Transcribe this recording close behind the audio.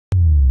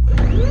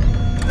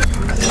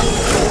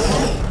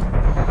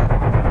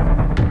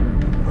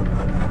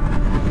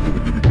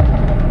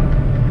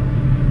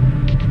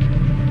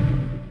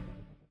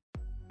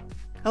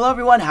Hello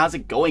everyone, how's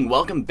it going?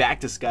 Welcome back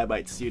to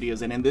Skybite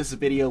Studios, and in this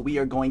video we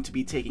are going to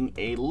be taking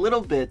a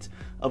little bit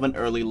of an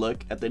early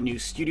look at the new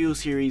Studio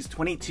Series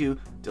 22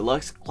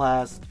 Deluxe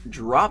Class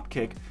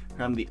Dropkick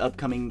from the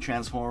upcoming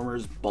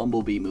Transformers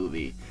Bumblebee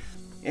movie.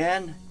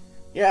 And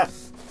yeah,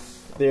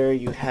 there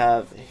you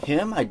have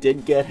him. I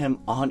did get him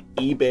on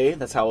eBay.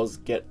 That's how I was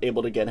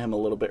able to get him a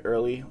little bit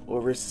early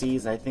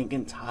overseas, I think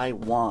in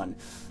Taiwan.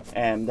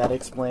 And that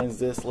explains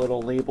this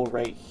little label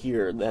right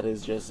here that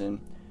is just in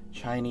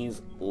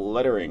Chinese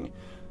lettering.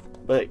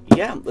 But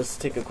yeah, let's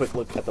take a quick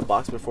look at the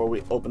box before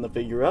we open the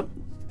figure up.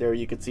 There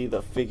you can see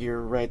the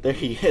figure right there.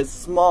 He is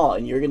small,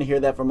 and you're going to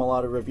hear that from a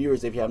lot of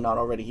reviewers if you have not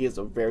already. He is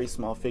a very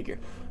small figure.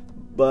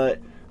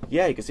 But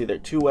yeah, you can see there are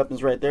two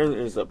weapons right there.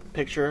 There's a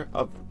picture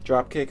of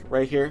Dropkick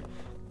right here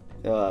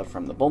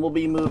from the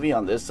Bumblebee movie.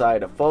 On this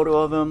side, a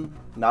photo of him,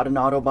 not an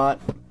Autobot.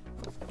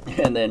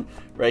 And then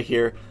right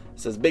here it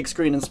says big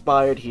screen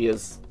inspired. He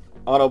is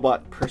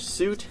Autobot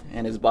Pursuit,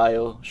 and his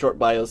short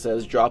bio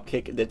says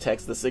Dropkick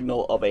detects the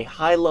signal of a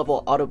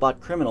high-level Autobot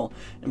criminal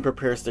and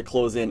prepares to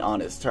close in on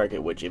his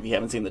target, which if you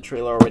haven't seen the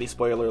trailer already,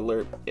 spoiler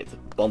alert, it's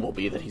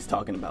Bumblebee that he's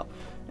talking about.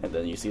 And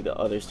then you see the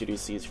other Studio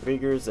Series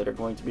figures that are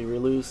going to be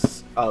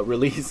released.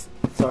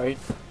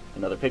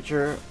 Another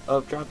picture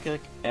of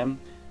Dropkick, and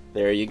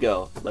there you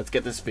go. Let's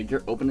get this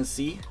figure open and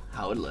see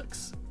how it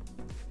looks.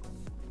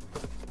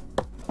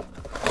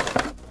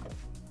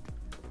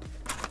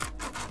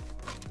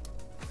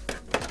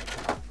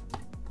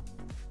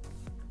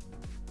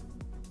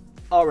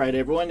 Alright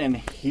everyone, and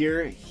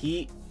here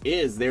he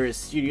is. There is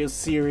Studio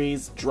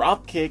Series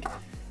Dropkick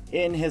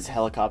in his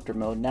helicopter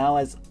mode. Now,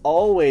 as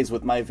always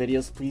with my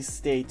videos, please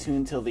stay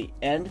tuned till the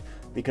end,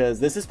 because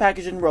this is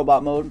packaged in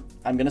robot mode.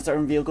 I'm going to start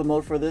in vehicle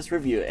mode for this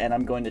review, and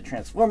I'm going to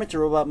transform it to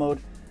robot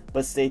mode,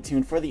 but stay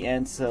tuned for the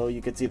end so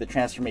you can see the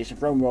transformation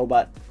from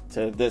robot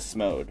to this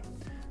mode.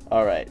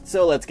 Alright,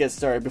 so let's get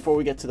started. Before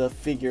we get to the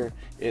figure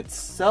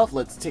itself,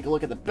 let's take a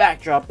look at the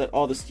backdrop that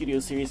all the Studio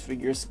Series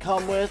figures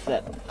come with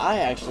that I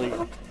actually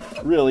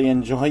really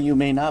enjoy. You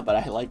may not, but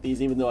I like these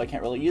even though I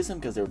can't really use them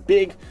because they're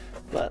big.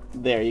 But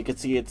there, you can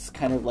see it's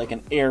kind of like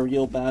an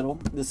aerial battle.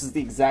 This is the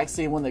exact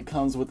same one that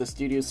comes with the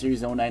Studio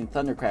Series 09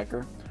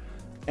 Thundercracker,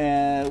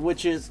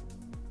 which is,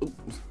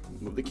 oops,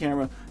 move the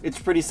camera. It's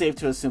pretty safe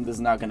to assume this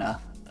is not gonna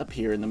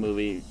appear in the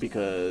movie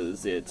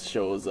because it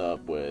shows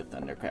up with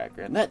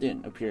Thundercracker, and that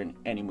didn't appear in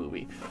any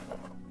movie.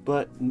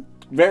 But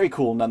very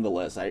cool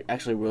nonetheless. I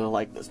actually really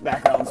like this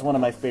background. It's one of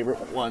my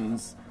favorite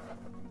ones.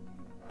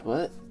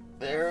 But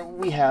there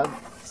we have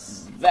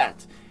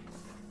that.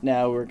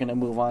 Now we're gonna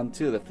move on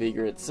to the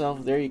figure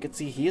itself. There you can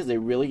see he is a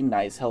really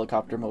nice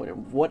helicopter mode,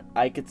 and from what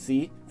I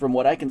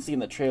can see in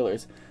the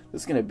trailers,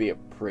 this is gonna be a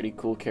pretty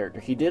cool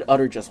character. He did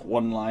utter just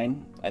one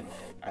line.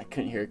 I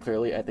couldn't hear it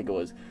clearly. I think it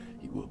was,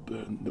 "He will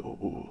burn the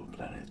whole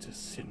planet to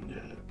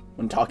cinder,"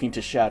 when talking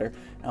to Shatter.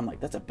 And I'm like,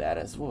 that's a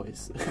badass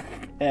voice.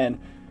 And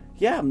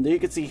yeah, there you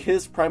can see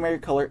his primary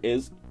color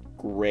is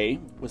gray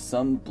with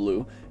some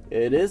blue.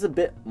 It is a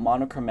bit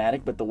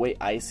monochromatic, but the way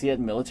I see it,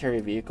 military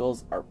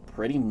vehicles are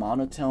pretty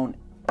monotone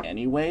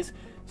anyways,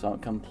 so I'm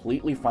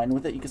completely fine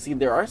with it. You can see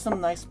there are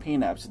some nice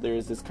paint apps. There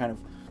is this kind of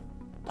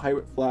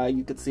pirate flag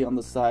you could see on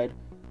the side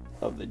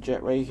of the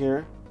jet right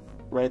here,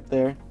 right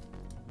there.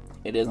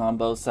 It is on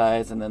both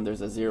sides, and then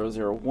there's a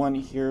 001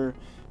 here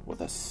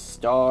with a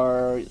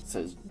star. It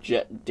says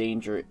Jet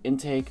Danger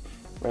Intake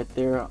right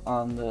there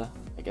on the,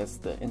 I guess,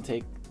 the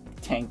intake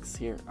tanks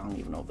here. I don't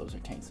even know if those are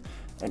tanks.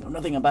 I know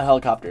nothing about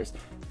helicopters.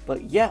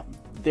 But yeah,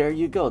 there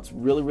you go. It's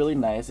really, really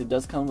nice. It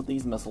does come with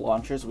these missile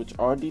launchers, which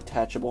are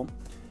detachable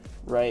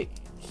right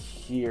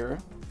here.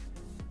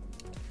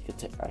 You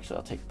can actually,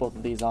 I'll take both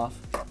of these off.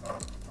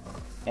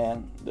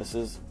 And this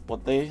is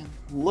what they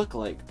look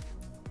like.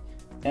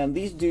 And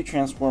these do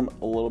transform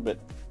a little bit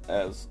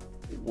as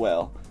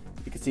well.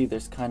 You can see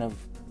there's kind of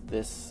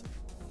this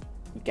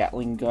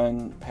Gatling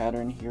gun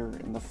pattern here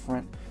in the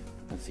front.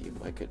 Let's see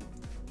if I could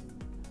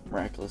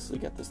miraculously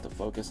get this to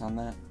focus on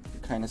that. You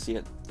kind of see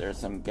it. There's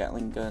some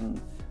Gatling gun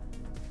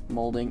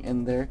molding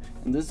in there.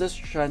 And this does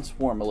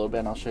transform a little bit,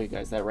 and I'll show you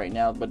guys that right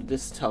now. But it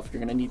is tough. You're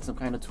going to need some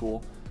kind of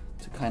tool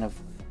to kind of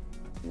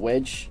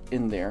wedge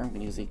in there. I'm going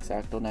to use the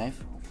X-Acto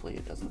knife. Hopefully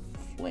it doesn't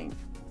flame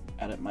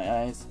out at my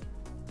eyes.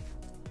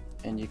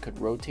 And you could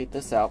rotate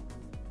this out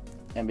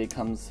and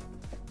becomes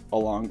a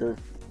longer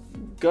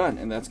gun,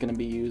 and that's going to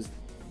be used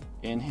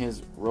in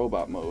his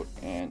robot mode.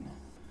 And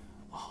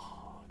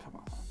oh, come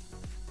on,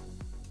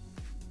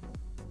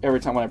 every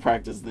time when I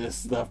practice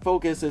this, the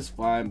focus is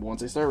fine, but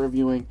once I start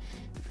reviewing,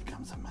 it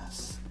becomes a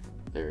mess.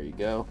 There you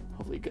go.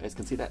 Hopefully you guys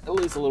can see that at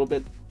least a little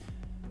bit.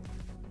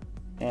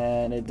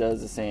 And it does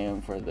the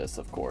same for this,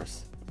 of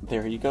course.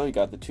 There you go. You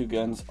got the two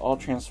guns all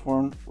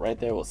transformed right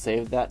there. We'll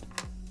save that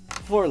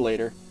for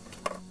later.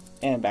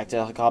 And back to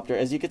the helicopter.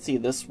 As you can see,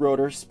 this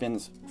rotor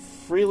spins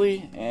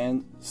freely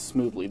and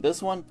smoothly.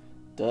 This one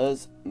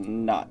does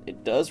not.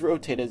 It does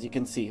rotate, as you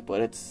can see, but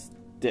it's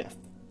stiff.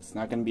 It's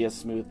not going to be as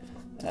smooth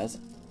as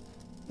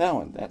that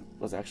one. That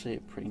was actually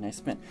a pretty nice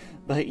spin.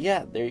 But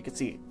yeah, there you can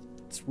see,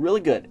 it's really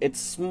good. It's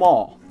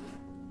small,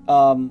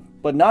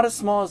 but not as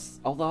small as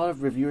a lot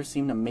of reviewers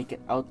seem to make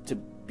it out to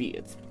be.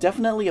 It's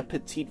definitely a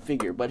petite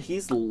figure, but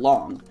he's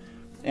long,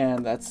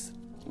 and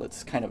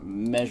let's kind of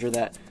measure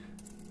that.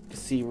 You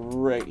see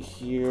right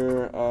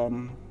here,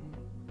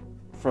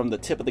 from the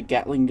tip of the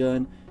Gatling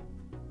gun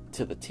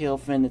to the tail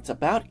fin, it's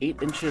about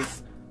 8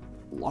 inches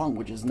long,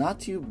 which is not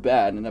too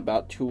bad, and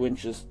about 2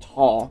 inches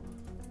tall.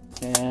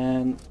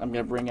 And I'm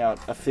going to bring out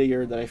a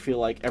figure that I feel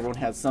like everyone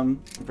has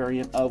some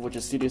variant of, which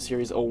is Studio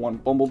Series 01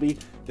 Bumblebee.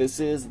 This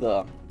is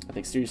the, I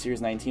think, Studio Series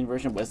 19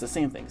 version, but it's the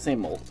same thing, same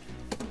mold.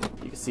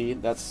 You can see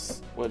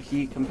that's what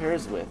he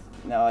compares with.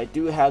 Now, I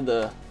do have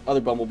the other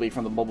Bumblebee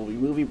from the Bumblebee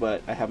movie,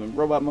 but I have him in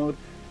robot mode,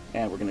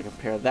 and we're going to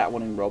compare that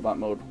one in robot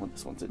mode when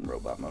this one's in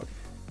robot mode.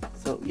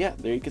 So yeah,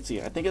 there you can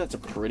see. I think that's a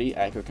pretty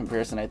accurate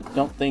comparison. I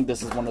don't think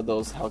this is one of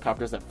those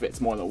helicopters that fits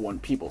more than one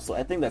people, so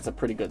I think that's a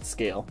pretty good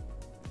scale.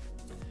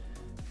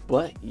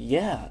 But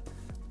yeah,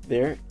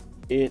 there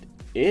it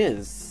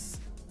is.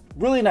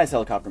 Really nice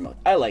helicopter mode.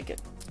 I like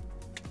it.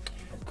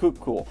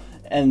 Cool.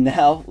 And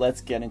now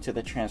let's get into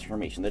the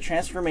transformation. The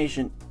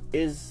transformation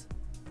is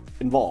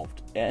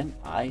involved, and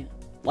I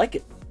like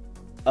it.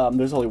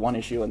 There's only one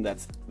issue, and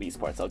that's these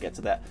parts. I'll get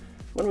to that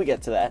when we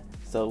get to that.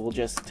 So we'll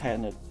just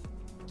kind of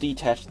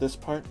detach this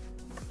part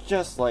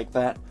just like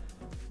that,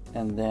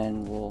 and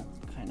then we'll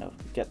kind of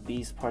get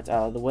these parts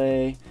out of the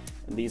way.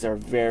 And these are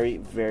very,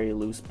 very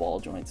loose ball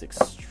joints,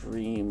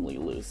 extremely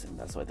loose, and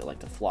that's why they like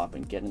to flop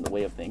and get in the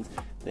way of things.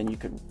 Then you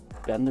could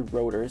bend the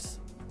rotors.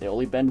 They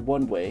only bend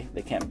one way.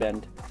 They can't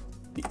bend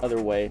the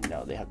other way.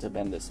 No, they have to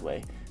bend this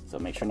way. So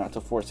make sure not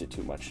to force it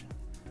too much.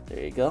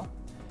 There you go.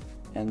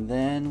 And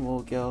then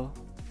we'll go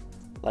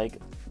like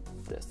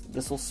this.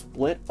 This will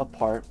split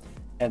apart,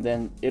 and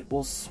then it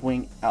will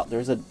swing out.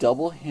 There's a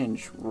double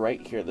hinge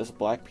right here. This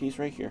black piece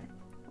right here,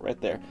 right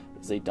there,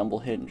 is a double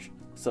hinge.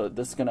 So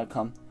this is gonna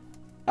come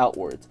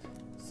outwards.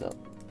 So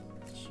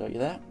show you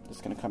that.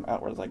 It's gonna come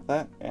outwards like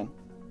that, and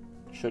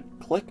should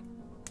click.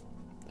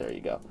 There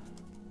you go.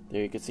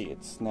 There you can see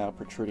it's now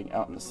protruding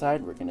out on the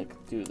side. We're gonna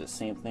do the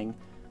same thing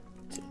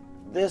to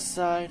this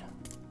side.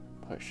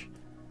 Push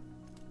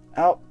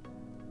out,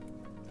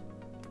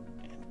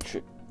 and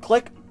should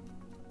click.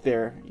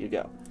 There you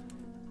go.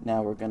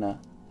 Now we're gonna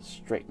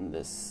straighten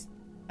this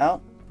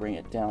out, bring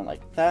it down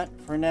like that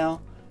for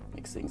now.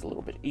 Makes things a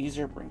little bit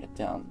easier. Bring it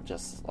down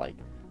just like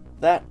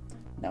that.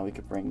 Now we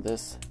could bring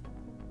this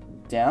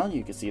down.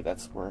 You can see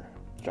that's where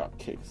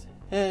Dropkick's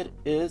head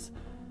is.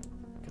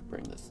 You could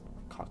bring this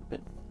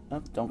cockpit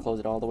up. Don't close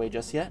it all the way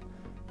just yet.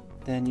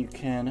 Then you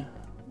can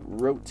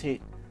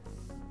rotate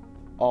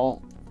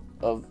all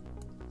of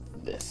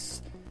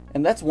this.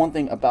 And that's one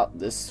thing about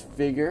this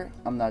figure.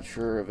 I'm not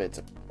sure if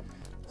it's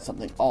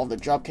something all the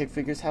Dropkick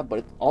figures have,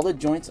 but all the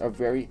joints are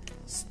very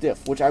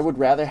stiff, which I would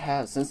rather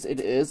have, since it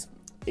is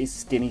a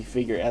skinny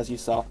figure, as you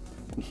saw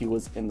when he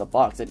was in the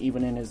box, and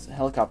even in his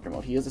helicopter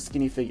mode, he is a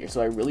skinny figure.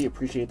 So I really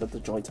appreciate that the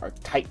joints are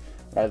tight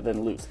rather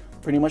than loose.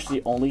 Pretty much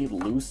the only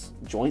loose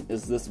joint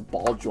is this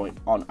ball joint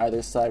on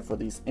either side for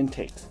these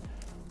intakes,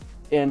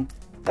 and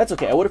that's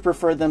okay. I would have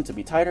preferred them to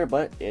be tighter,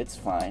 but it's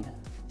fine.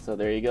 So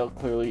there you go.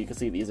 Clearly you can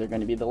see these are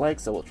going to be the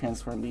legs, so we'll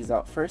transform these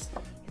out first.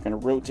 You're going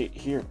to rotate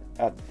here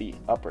at the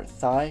upper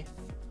thigh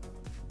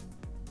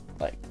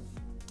like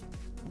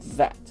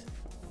that,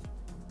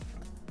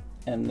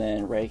 and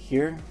then right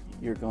here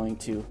you're going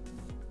to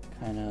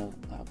kind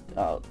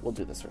of we'll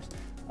do this first.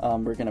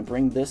 We're going to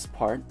bring this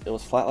part, it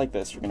was flat like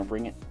this, you're going to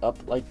bring it up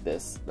like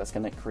this. That's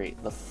going to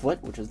create the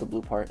foot, which is the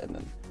blue part, and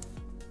then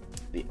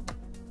the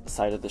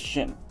side of the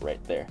shin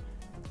right there.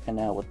 And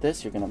now with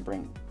this, you're going to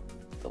bring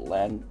the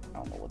I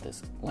don't know what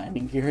this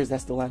landing gear is.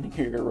 That's the landing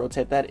gear. You're going to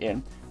rotate that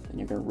in. Then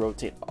you're going to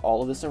rotate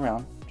all of this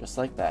around just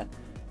like that.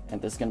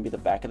 And this is going to be the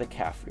back of the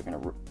calf. You're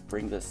going to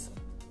bring this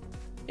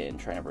in,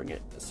 trying to bring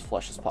it as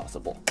flush as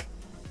possible.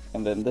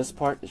 And then this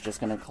part is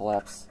just going to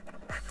collapse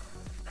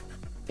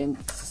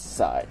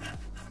inside,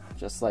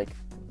 just like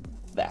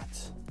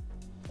that.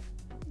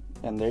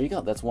 And there you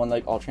go. That's one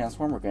leg all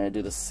transform. We're going to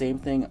do the same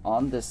thing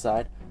on this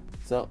side.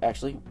 So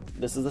actually,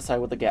 this is the side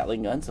with the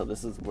Gatling gun, so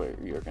this is where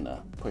you're going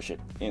to push it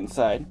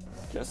inside,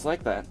 just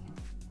like that.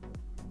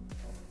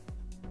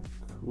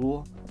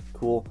 Cool.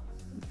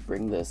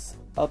 Bring this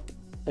up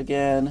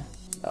again,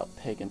 about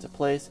peg into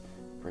place.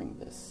 Bring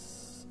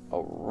this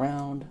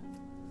around,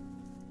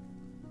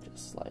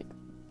 just like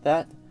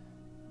that.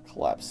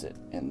 Collapse it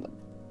in the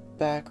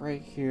back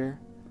right here,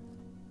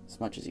 as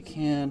much as you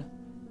can.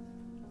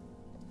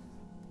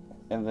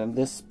 And then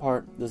this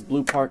part, this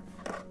blue part,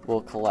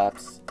 will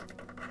collapse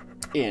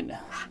in,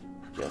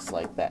 just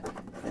like that.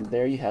 And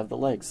there you have the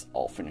legs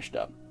all finished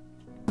up.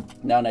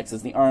 Now next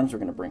is the arms. We're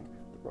going to bring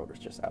the rotors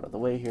just out of the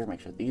way here.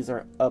 Make sure these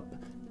are up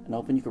and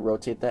open. You can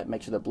rotate that.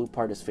 Make sure the blue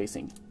part is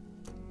facing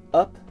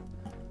up,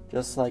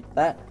 just like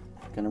that.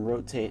 Going to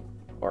rotate,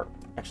 or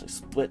actually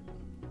split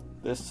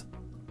this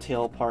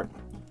tail part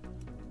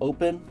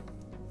open,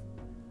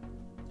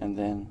 and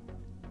then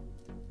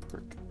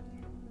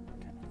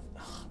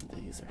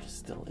these are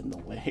still in the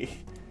way.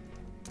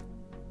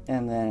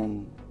 And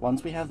then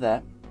once we have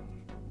that,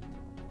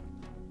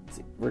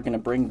 see, we're gonna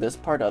bring this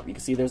part up. You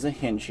can see there's a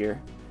hinge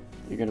here.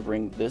 You're gonna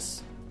bring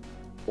this,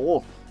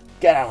 oh,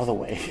 get out of the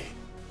way.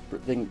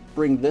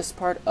 Bring this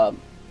part up,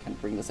 kind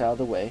of bring this out of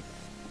the way.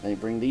 Then you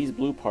bring these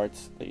blue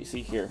parts that you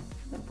see here,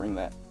 and bring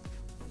that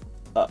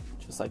up,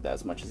 just like that,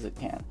 as much as it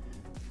can.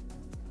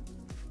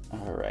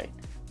 Alright.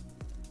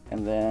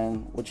 And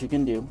then what you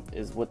can do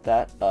is with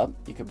that up,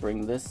 you can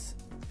bring this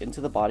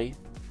into the body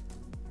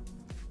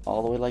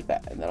all the way like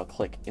that, and that'll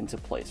click into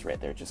place right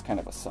there. Just kind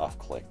of a soft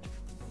click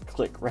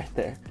right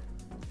there.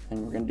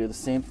 And we're going to do the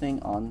same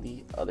thing on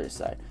the other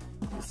side.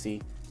 You can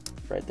see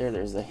right there,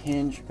 there's a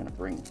hinge. You're going to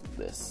bring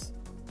this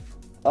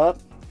up.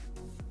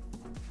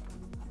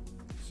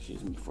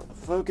 Excuse me for the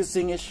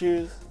focusing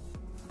issues.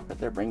 Right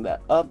there, bring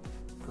that up.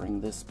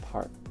 Bring this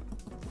part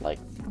like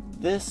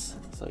this,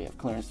 so you have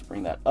clearance to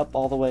bring that up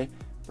all the way.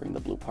 Bring the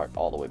blue part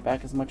all the way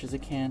back as much as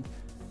it can.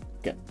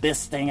 Get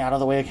this thing out of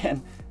the way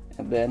again,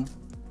 and then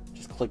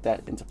just click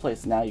that into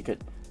place. Now you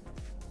could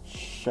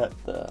shut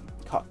the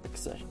cockpit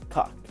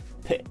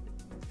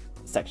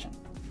section.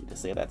 I need to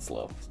say that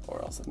slow,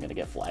 or else I'm gonna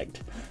get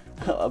flagged.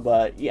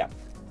 But yeah,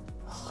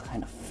 I'll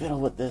kind of fiddle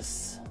with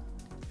this.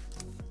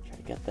 Try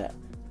to get that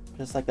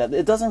just like that.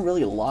 It doesn't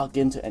really lock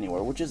into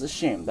anywhere, which is a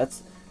shame.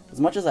 That's, as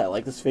much as I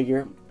like this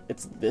figure,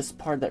 it's this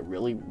part that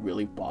really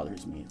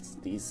bothers me. It's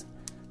these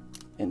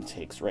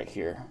intakes right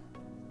here.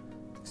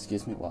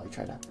 Excuse me while I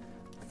try to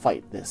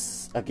fight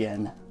this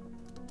again.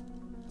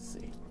 Let's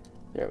see.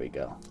 There we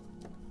go.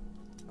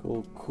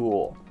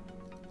 Cool.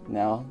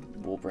 Now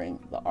we'll bring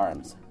the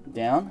arms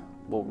down.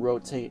 We'll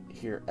rotate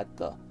here at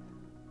the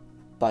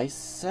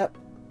bicep,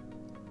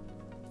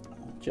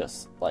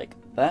 just like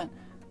that.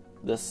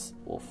 This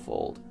will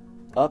fold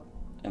up,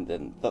 and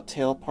then the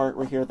tail part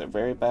right here at the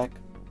very back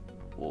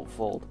will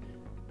fold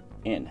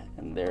in,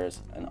 and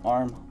there's an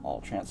arm all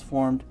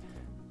transformed.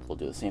 We'll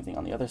do the same thing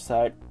on the other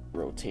side.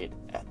 Rotate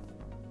at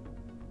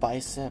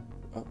bicep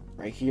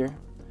right here.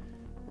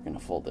 We're gonna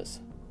fold this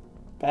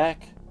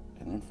back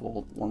and then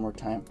fold one more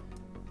time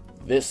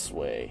this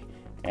way,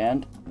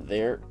 and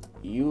there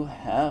you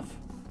have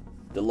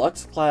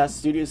Deluxe Class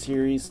Studio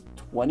Series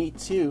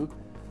 22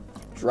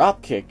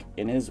 Dropkick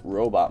in his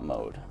robot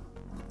mode.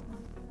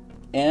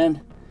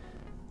 And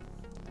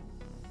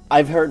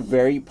I've heard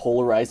very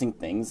polarizing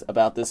things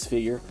about this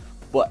figure,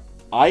 but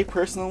I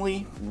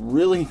personally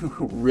really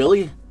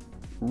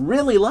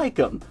like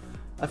him.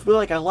 I feel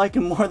like I like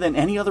him more than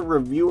any other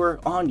reviewer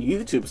on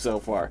YouTube so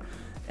far.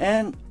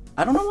 And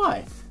I don't know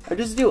why. I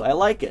just do. I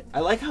like it. I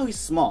like how he's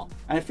small.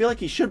 I feel like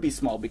he should be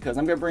small because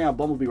I'm going to bring out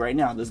Bumblebee right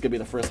now. This is going to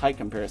be the first height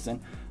comparison.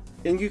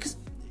 And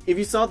if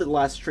you saw the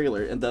last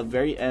trailer at the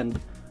very end,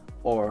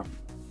 or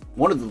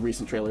one of the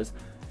recent trailers,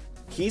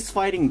 he's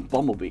fighting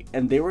Bumblebee,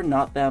 and they were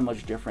not that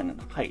much different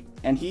in height.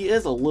 And he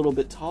is a little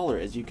bit taller,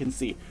 as you can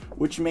see,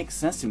 which makes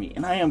sense to me.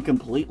 And I am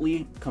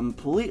completely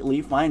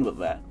fine with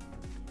that.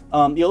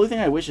 The only thing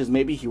I wish is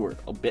maybe he were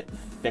a bit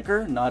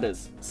thicker, not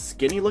as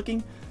skinny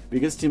looking.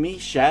 Because to me,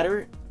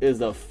 Shatter is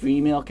the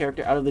female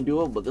character out of the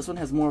duo, but this one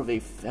has more of a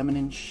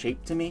feminine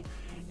shape to me.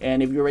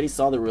 And if you already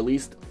saw the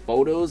released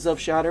photos of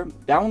Shatter,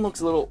 that one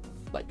looks a little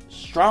like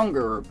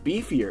stronger or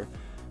beefier.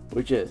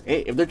 Which is,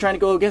 hey, if they're trying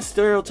to go against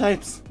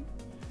stereotypes,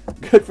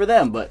 good for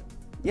them. But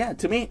yeah,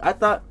 to me, I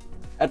thought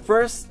at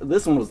first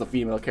this one was the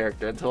female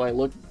character until I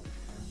looked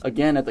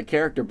again at the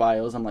character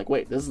bios. I'm like,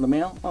 wait, this is the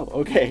male? Oh,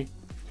 okay.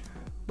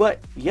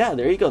 But yeah,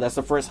 there you go. That's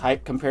the first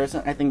height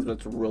comparison. I think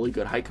that's a really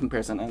good height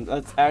comparison, and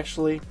that's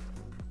actually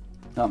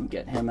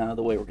get him out of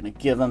the way. We're gonna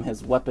give him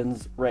his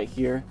weapons right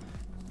here,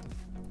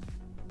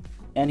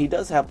 and he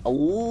does have a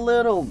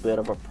little bit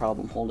of a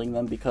problem holding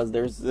them because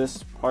there's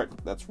this part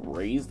that's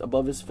raised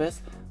above his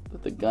fist,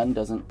 but the gun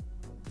doesn't.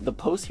 The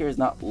post here is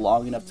not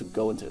long enough to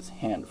go into his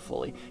hand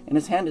fully, and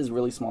his hand is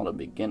really small to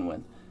begin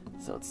with.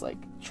 So it's like,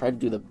 try to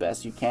do the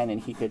best you can, and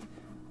he could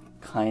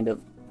kind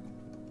of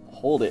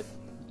hold it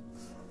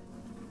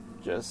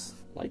just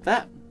like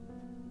that.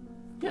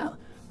 Yeah,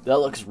 that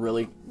looks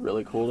really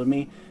cool to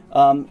me.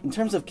 In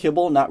terms of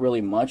kibble, not really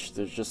much.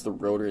 There's just the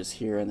rotors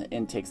here and the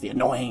intakes, the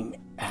annoying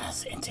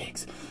ass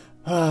intakes.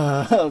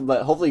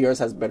 But hopefully yours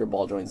has better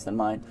ball joints than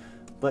mine.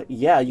 But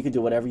yeah, you can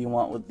do whatever you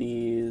want with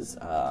these.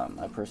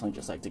 I personally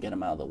just like to get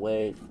them out of the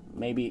way.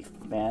 Maybe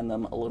fan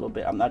them a little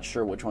bit. I'm not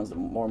sure which one's the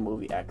more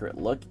movie accurate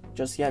look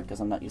just yet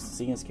because I'm not used to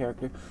seeing his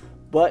character.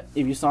 But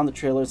if you saw in the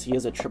trailers, he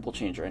is a triple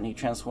changer and he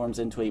transforms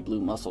into a blue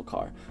muscle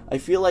car. I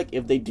feel like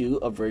if they do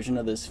a version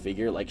of this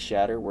figure like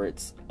Shatter where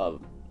it's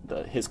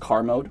his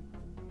car mode,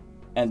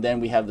 and then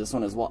we have this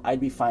one as well, I'd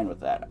be fine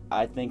with that.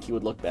 I think he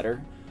would look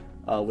better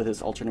with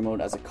his alternate mode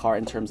as a car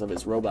in terms of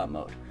his robot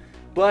mode.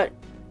 But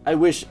I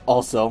wish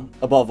also,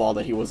 above all,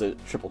 that he was a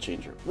triple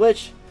changer,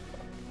 which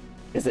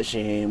is a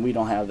shame. We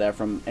don't have that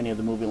from any of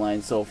the movie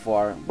lines so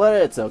far, but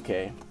it's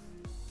okay.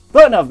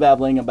 But enough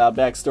babbling about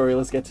backstory,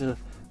 let's get to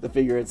the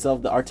figure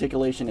itself. The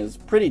articulation is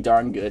pretty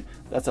darn good.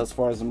 That's as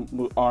far as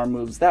the arm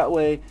moves that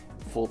way.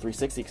 Full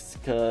 360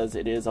 because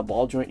it is a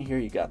ball joint here.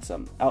 You got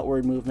some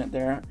outward movement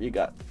there. You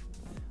got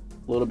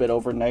a little bit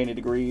over 90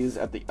 degrees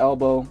at the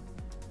elbow.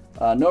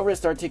 No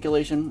wrist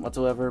articulation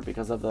whatsoever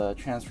because of the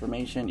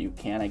transformation. You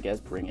can, I guess,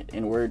 bring it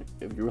inward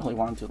if you really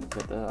want to.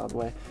 Get that out of the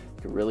way.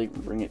 You could really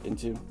bring it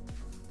into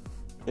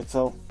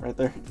itself right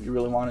there if you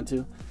really wanted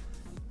to.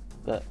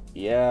 But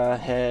yeah,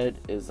 head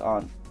is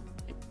on.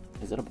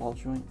 Is it a ball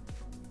joint?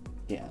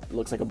 Yeah, it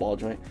looks like a ball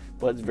joint,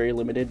 but it's very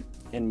limited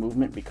in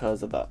movement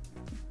because of the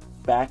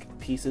back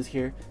pieces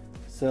here.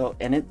 So,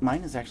 and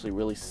mine is actually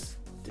really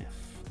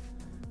stiff.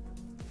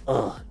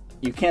 Ugh.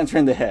 You can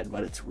turn the head,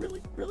 but it's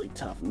really, really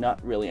tough.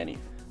 Not really any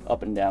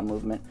up and down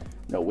movement.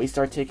 No waist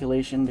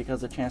articulation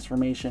because of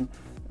transformation.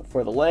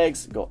 For the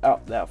legs, go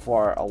out that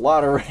far. A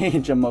lot of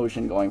range of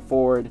motion going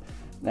forward.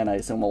 Then I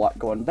assume a lot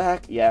going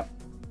back. Yeah,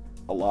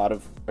 a lot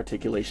of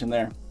articulation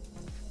there.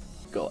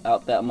 Go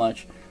out that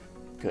much.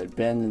 Could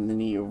bend in the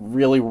knee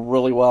really,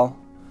 really well.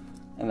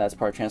 And that's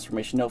part of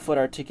transformation. No foot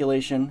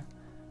articulation.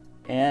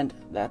 And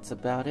that's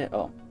about it.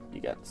 Oh,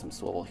 you got some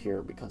swivel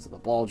here because of the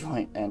ball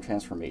joint and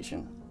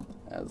transformation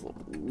as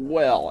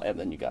well. And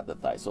then you got the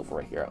thigh swivel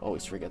right here. I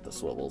always forget the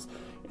swivels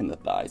in the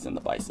thighs and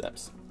the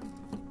biceps.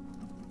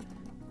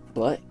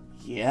 But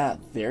yeah,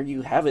 there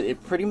you have it.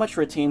 It pretty much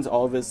retains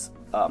all of his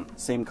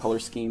same color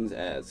schemes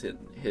as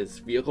his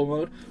vehicle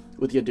mode,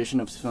 with the addition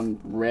of some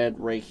red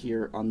right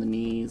here on the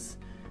knees.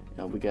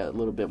 We got a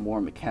little bit more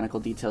mechanical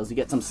details. You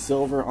get some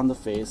silver on the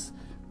face.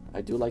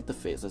 I do like the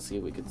face. Let's see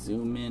if we could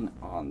zoom in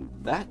on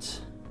that.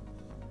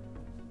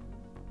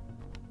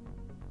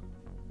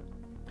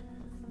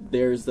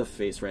 There's the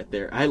face right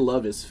there. I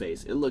love his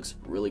face. It looks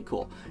really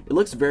cool. It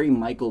looks very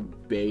Michael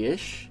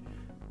Bay-ish,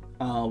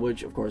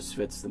 which of course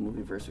fits the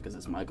movie verse because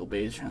it's Michael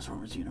Bay's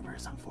Transformers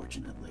universe,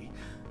 unfortunately.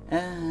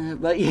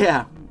 But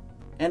yeah,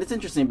 and it's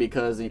interesting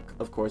because,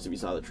 of course, if you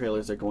saw the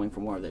trailers, they're going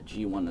for more of that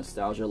G1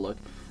 nostalgia look.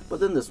 But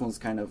then this one's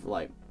kind of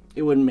like,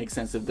 it wouldn't make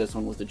sense if this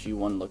one was the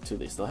G1 look too.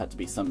 They still had to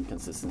be some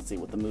consistency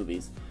with the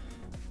movies.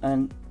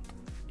 And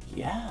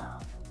yeah,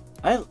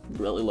 I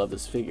really love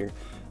this figure.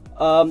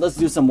 Let's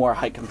do some more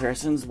height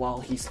comparisons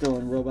while he's still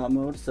in robot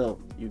mode. So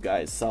you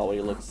guys saw what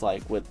he looks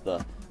like with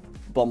the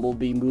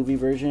Bumblebee movie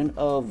version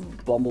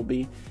of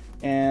Bumblebee.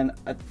 And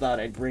I thought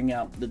I'd bring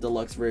out the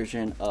deluxe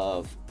version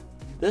of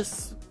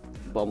this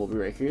Bumblebee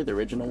right here, the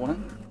original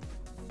one.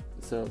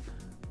 So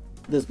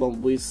this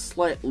Bumblebee is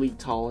slightly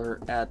taller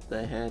at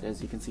the head,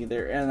 as you can see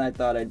there. And I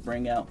thought I'd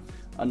bring out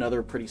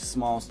another pretty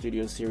small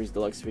Studio Series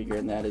deluxe figure,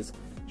 and that is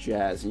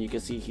Jazz. And you can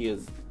see he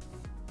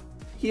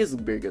is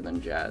bigger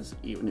than Jazz,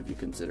 even if you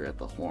consider at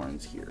the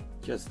horns here,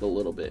 just a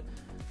little bit.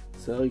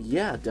 So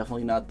yeah,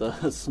 definitely not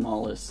the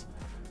smallest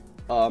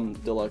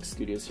deluxe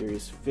Studio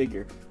Series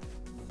figure.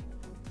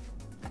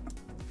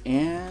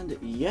 And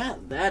yeah,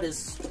 that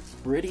is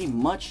pretty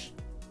much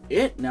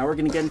it. Now we're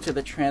gonna get into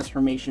the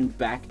transformation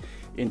back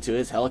into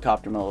his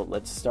helicopter mode.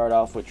 Let's start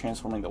off with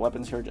transforming the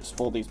weapons here. Just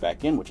fold these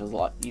back in, which is a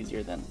lot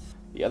easier than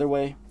the other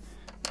way.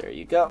 There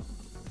you go.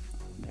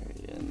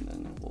 And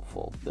then we'll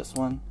fold this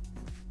one.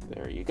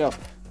 There you go.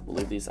 We'll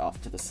leave these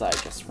off to the side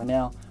just for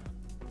now.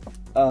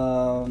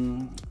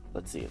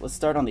 Let's see. Let's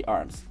start on the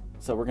arms.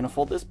 So we're gonna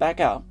fold this back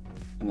out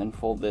and then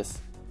fold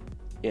this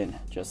in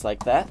just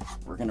like that.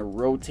 We're gonna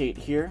rotate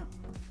here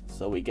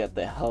so we get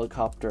the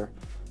helicopter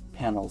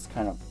panels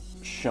kind of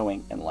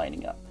showing and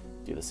lining up.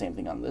 Do the same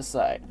thing on this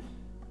side.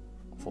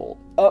 Fold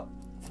up,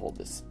 fold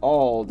this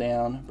all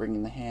down,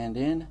 bringing the hand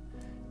in,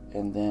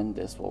 and then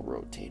this will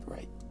rotate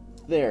right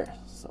there.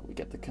 So we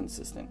get the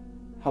consistent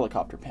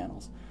helicopter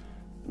panels.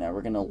 Now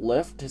we're gonna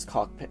lift his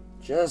cockpit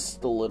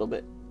just a little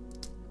bit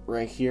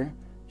right here,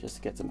 just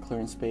to get some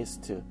clearance space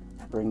to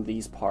bring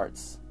these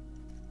parts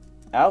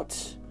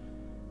out.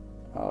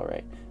 All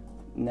right,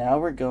 now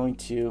we're going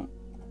to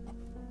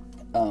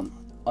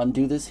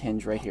undo this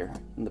hinge right here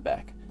in the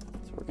back.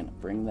 So we're gonna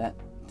bring that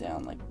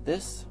down like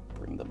this,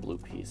 bring the blue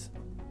piece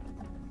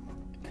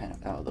kind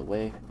of out of the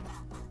way.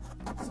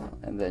 So,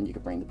 and then you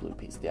can bring the blue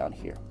piece down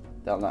here.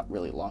 That'll not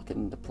really lock it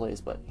into place,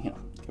 but you know,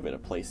 give it a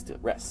place to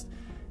rest.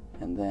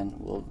 And then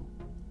we'll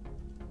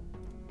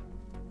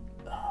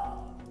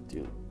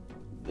do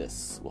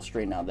this. We'll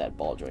straighten out that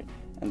ball joint,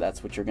 and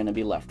that's what you're going to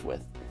be left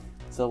with.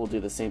 So we'll do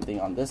the same thing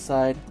on this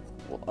side.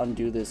 We'll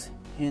undo this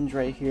hinge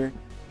right here,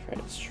 try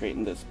to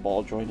straighten this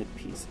ball jointed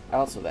piece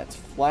out so that's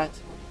flat,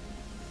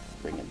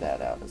 bringing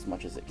that out as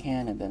much as it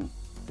can, and then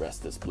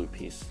rest this blue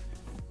piece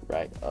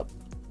right up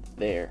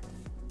there.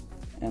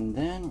 And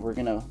then we're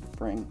gonna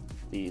bring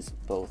these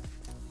both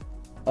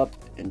up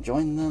and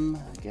join them,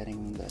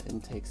 getting the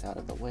intakes out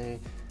of the way.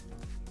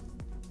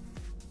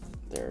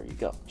 There you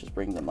go. Just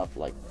bring them up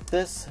like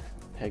this,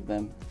 peg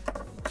them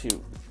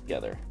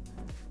together.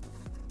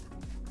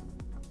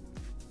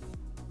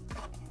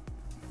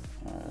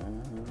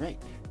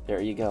 Alright,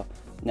 there you go.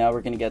 Now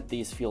we're gonna get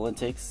these fuel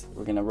intakes.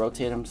 We're gonna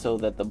rotate them so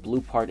that the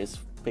blue part is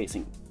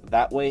facing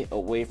that way,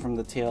 away from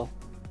the tail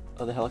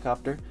of the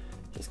helicopter.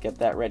 Just get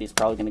that ready. It's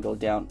probably gonna go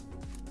down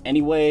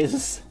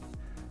anyways,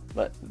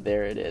 but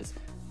there it is.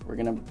 We're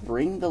gonna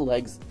bring the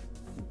legs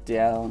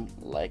down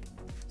like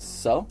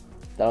so.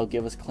 That'll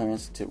give us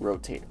clearance to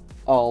rotate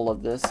all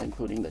of this,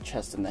 including the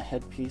chest and the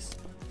headpiece,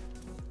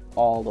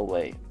 all the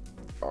way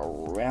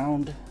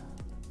around.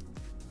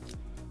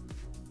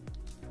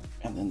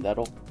 and then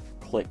that'll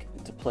click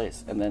into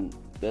place. And then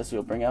this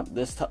will bring up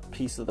this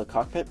piece of the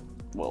cockpit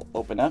will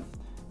open up.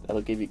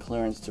 That'll give you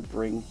clearance to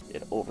bring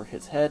it over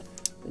his head.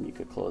 Then you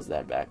could close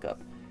that back up.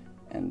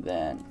 And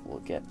then we'll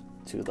get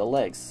to the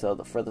legs. So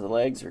for the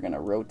legs, you're going to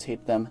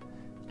rotate them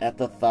at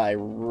the thigh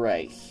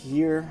right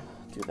here.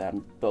 Do that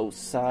on both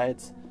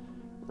sides.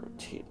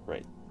 Rotate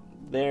right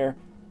there.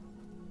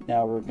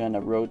 Now we're going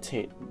to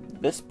rotate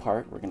this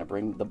part. We're going to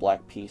bring the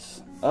black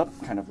piece up,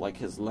 kind of like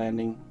his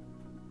landing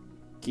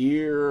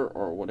gear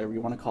or whatever you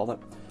want to call it.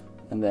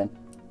 And then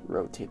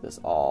rotate this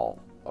all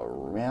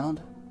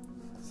around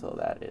so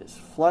that is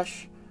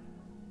flush.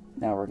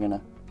 Now we're going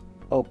to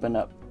open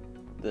up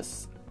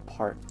this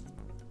part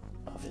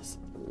of his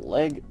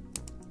leg.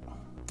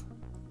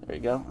 There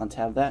you go,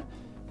 untab that,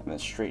 and then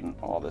straighten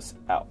all this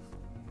out.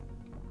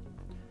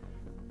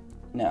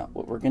 Now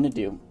what we're going to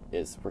do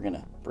is we're going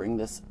to bring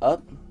this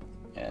up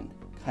and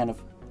kind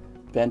of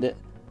bend it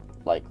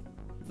like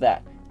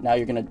that. Now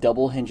you're going to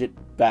double hinge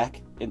it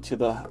back into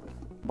the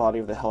body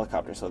of the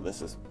helicopter so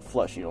this is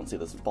flush. You don't see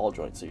this ball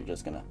joint, so you're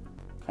just going to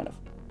kind of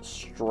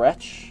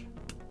stretch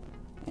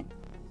and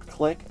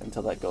click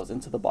until that goes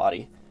into the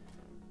body.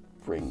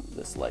 Bring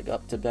this leg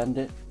up to bend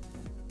it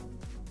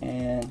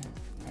and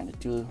kind of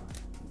do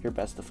your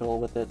best to fiddle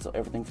with it so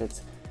everything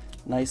fits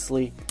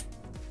nicely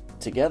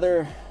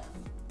together.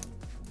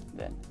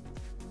 Then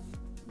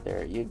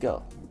there you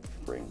go.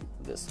 Bring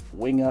this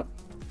wing up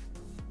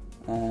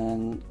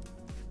and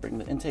bring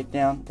the intake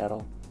down.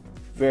 That'll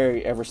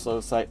very ever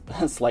so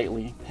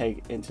slightly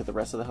peg into the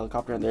rest of the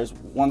helicopter, and there's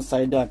one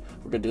side done.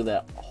 We're gonna do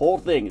that whole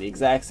thing, the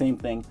exact same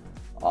thing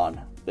on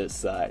this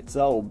side,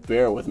 so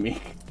bear with me.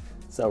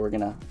 So we're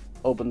gonna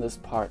open this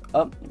part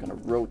up. We're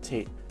gonna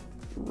rotate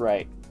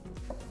right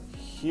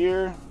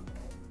here,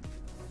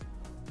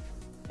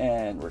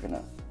 and we're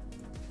gonna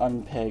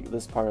unpeg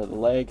this part of the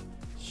leg,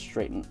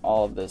 straighten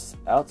all of this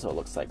out so it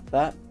looks like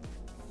that.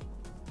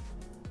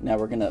 Now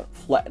we're gonna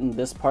flatten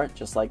this part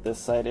just like this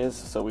side is,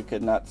 so we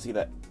could not see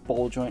that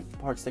ball joint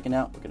part sticking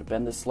out. We're gonna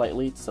bend this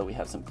slightly so we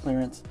have some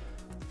clearance.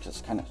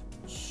 Just kind of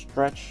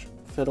stretch,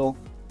 fiddle,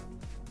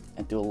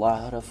 and do a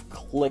lot of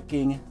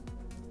clicking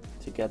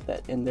to get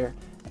that in there,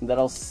 and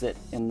that'll sit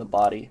in the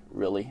body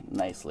really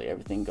nicely.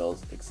 Everything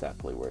goes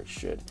exactly where it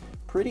should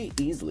pretty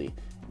easily,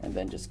 and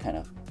then just kind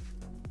of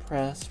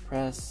press,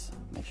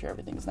 make sure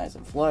everything's nice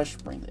and flush.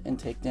 Bring the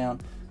intake down.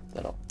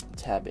 That'll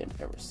tab in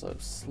ever so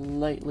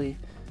slightly,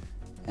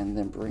 and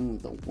then bring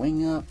the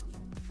wing up,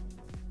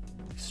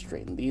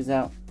 straighten these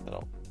out.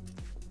 That'll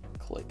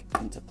click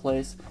into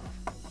place.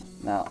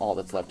 Now all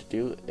that's left to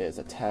do is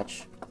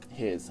attach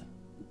his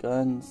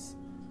guns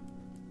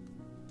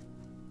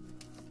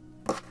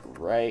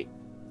right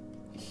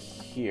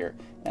here.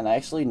 And I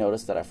actually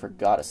noticed that I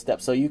forgot a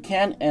step. So you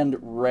can end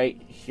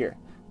right here.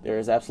 There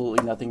is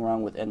absolutely nothing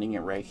wrong with ending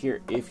it right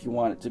here if you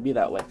want it to be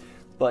that way.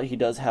 But he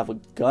does have a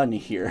gun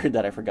here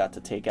that I forgot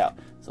to take out.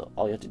 So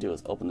all you have to do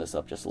is open this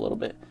up just a little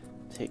bit.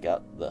 Take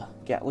out the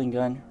Gatling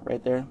gun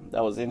right there.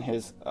 That was in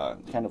his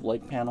kind of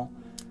leg panel.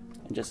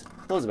 And just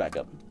close it back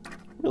up.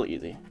 Really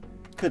easy.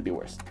 Could be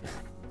worse.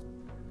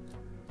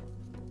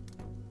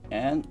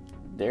 And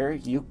there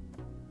you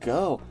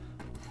go.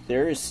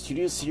 There is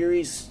Studio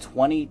Series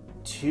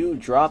 22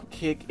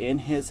 Dropkick in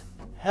his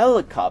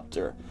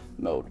helicopter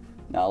mode.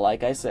 Now,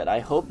 like I said, I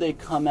hope they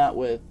come out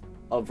with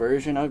a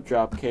version of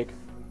Dropkick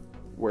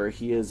where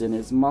he is in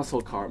his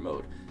muscle car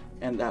mode.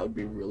 And that would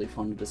be really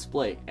fun to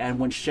display. And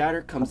when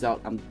Shatter comes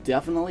out, I'm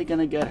definitely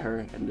gonna get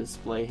her and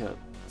display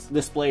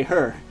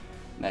her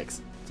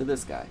next to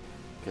this guy,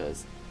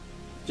 because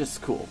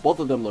just cool. Both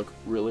of them look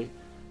really,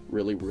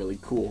 really, really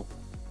cool.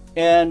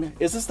 And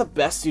is this the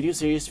best Studio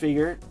Series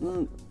figure?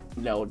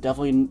 No,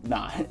 definitely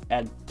not.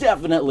 And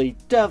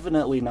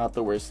definitely not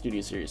the worst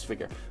Studio Series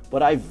figure.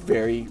 But I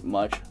very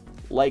much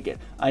like it.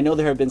 I know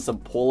there have been some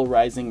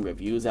polarizing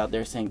reviews out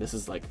there saying this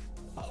is like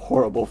a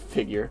horrible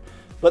figure.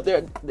 But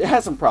it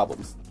has some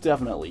problems,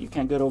 definitely. You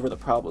can't get over the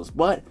problems,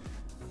 but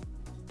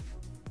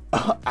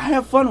I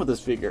have fun with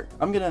this figure.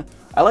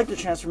 I like the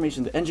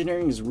transformation. The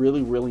engineering is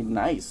really, really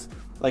nice.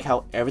 Like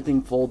how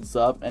everything folds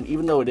up, and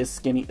even though it is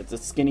skinny, it's a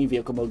skinny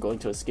vehicle mode going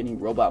to a skinny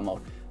robot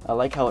mode. I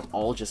like how it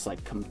all just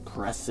like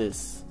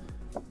compresses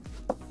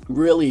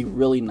really,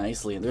 really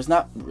nicely, and there's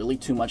not really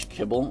too much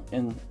kibble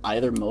in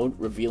either mode,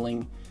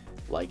 revealing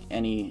like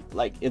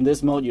in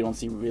this mode you don't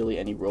see really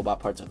any robot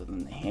parts other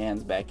than the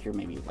hands back here,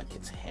 maybe like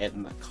its head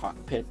in the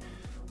cockpit.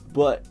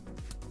 But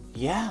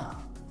yeah,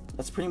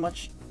 that's pretty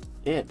much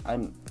it.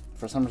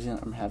 For some reason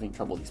I'm having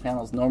trouble with these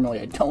panels. Normally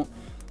I don't,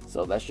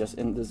 so that's just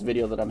in this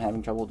video that I'm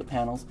having trouble with the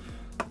panels.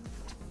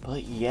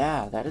 But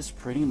yeah, that is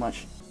pretty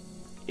much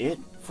it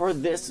for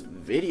this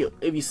video.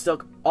 If you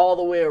stuck all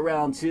the way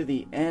around to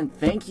the end,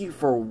 thank you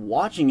for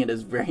watching. It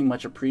is very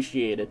much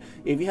appreciated.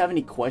 If you have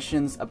any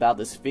questions about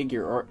this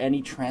figure or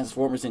any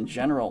Transformers in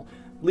general,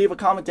 leave a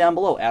comment down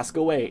below. Ask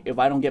away. If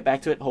I don't get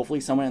back to it, hopefully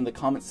someone in the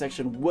comment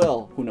section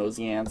will, who knows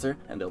the answer,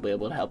 and they'll be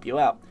able to help you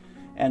out.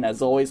 And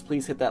as always,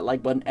 please hit that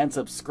like button and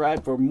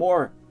subscribe for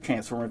more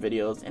Transformer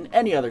videos and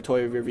any other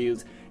toy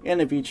reviews in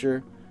the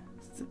future.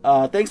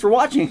 Thanks for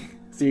watching.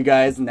 See you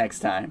guys next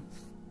time.